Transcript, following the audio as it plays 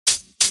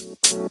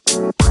For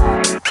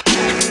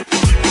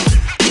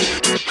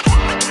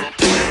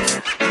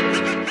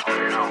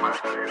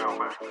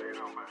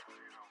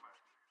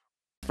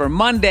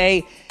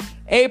Monday,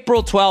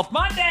 April 12th.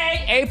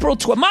 April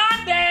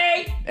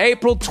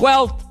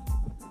 12th.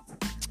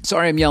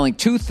 Sorry, I'm yelling.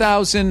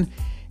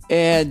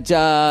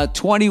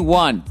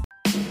 2021.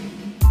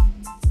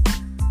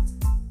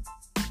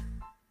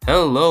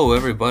 Hello,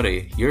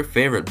 everybody. Your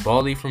favorite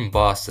Baldy from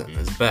Boston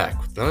is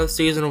back with another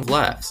season of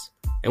laughs,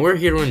 and we're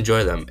here to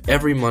enjoy them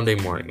every Monday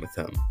morning with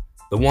him.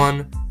 The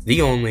one,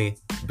 the only,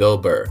 Bill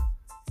Burr.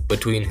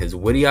 Between his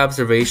witty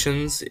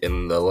observations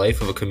in the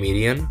life of a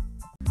comedian,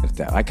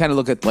 I kind of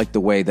look at like the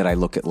way that I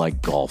look at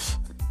like golf.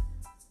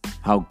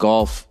 How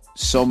golf,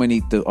 so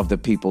many of the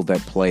people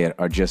that play it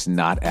are just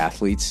not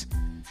athletes.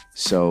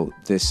 So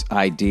this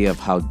idea of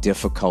how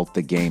difficult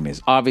the game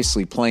is.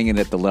 Obviously playing it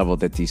at the level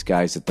that these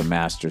guys at the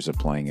Masters are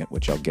playing it,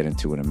 which I'll get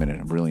into in a minute.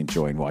 I'm really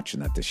enjoying watching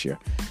that this year.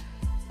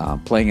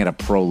 Playing at a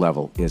pro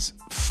level is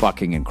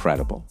fucking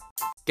incredible.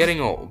 Getting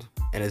old,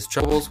 and his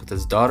troubles with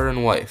his daughter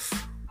and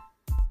wife.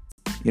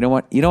 You know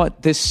what?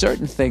 There's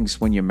certain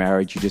things when you're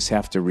married, you just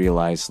have to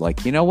realize,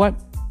 like, you know what?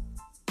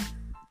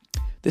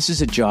 This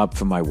is a job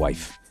for my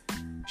wife.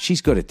 She's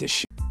good at this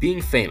shit.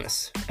 Being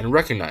famous and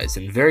recognized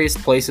in various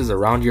places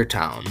around your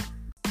town.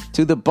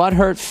 To the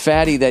butthurt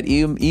fatty that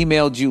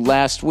emailed you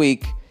last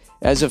week,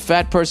 as a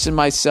fat person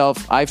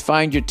myself, I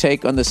find your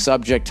take on the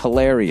subject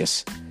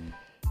hilarious.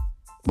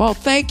 Well,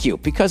 thank you,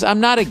 because I'm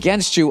not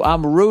against you.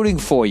 I'm rooting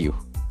for you.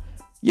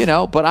 You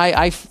know, but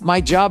my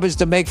job is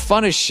to make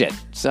fun of shit.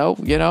 So,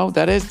 you know,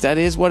 that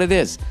is what it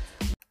is.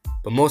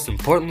 But most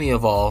importantly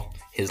of all,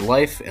 his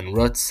life and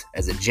roots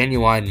as a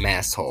genuine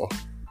masshole.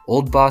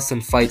 Old Boston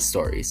fight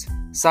stories,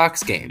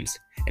 Sox games,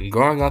 and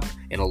growing up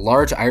in a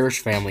large Irish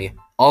family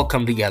all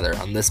come together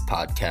on this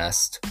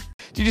podcast.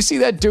 Did you see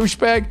that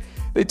douchebag?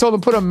 They told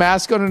him to put a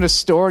mask on in a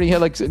store, and he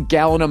had like a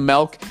gallon of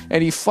milk,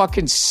 and he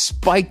fucking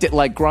spiked it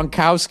like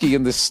Gronkowski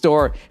in the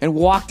store and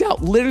walked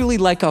out literally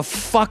like a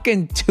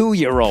fucking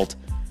 2-year-old.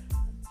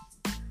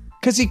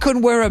 Because he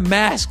couldn't wear a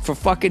mask for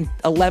fucking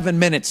 11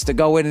 minutes to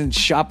go in and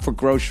shop for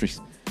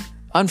groceries.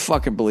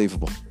 Unfucking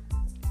believable.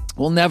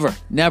 We'll never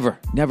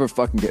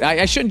fucking get...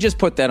 I shouldn't just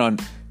put that on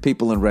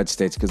people in red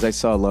states, because I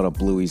saw a lot of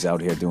blueies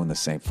out here doing the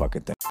same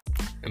fucking thing.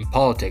 And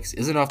politics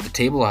isn't off the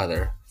table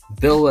either.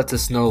 Bill lets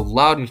us know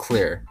loud and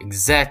clear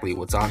exactly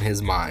what's on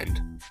his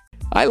mind.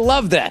 I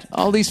love that.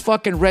 All these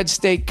fucking red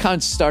state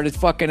cunts started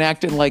fucking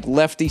acting like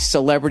lefty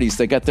celebrities.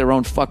 They got their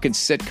own fucking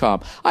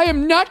sitcom. I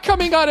am not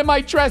coming out of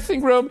my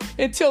dressing room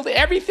until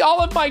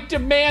all of my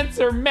demands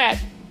are met.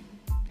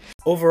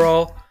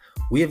 Overall,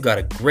 we have got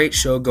a great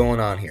show going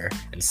on here,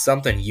 and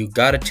something you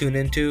gotta tune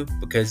into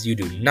because you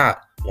do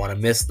not want to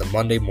miss the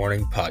Monday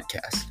morning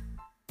podcast.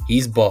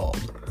 He's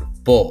bald,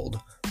 bold,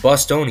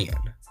 Bostonian.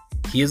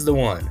 He is the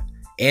one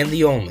and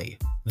the only,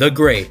 the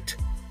great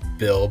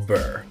Bill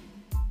Burr.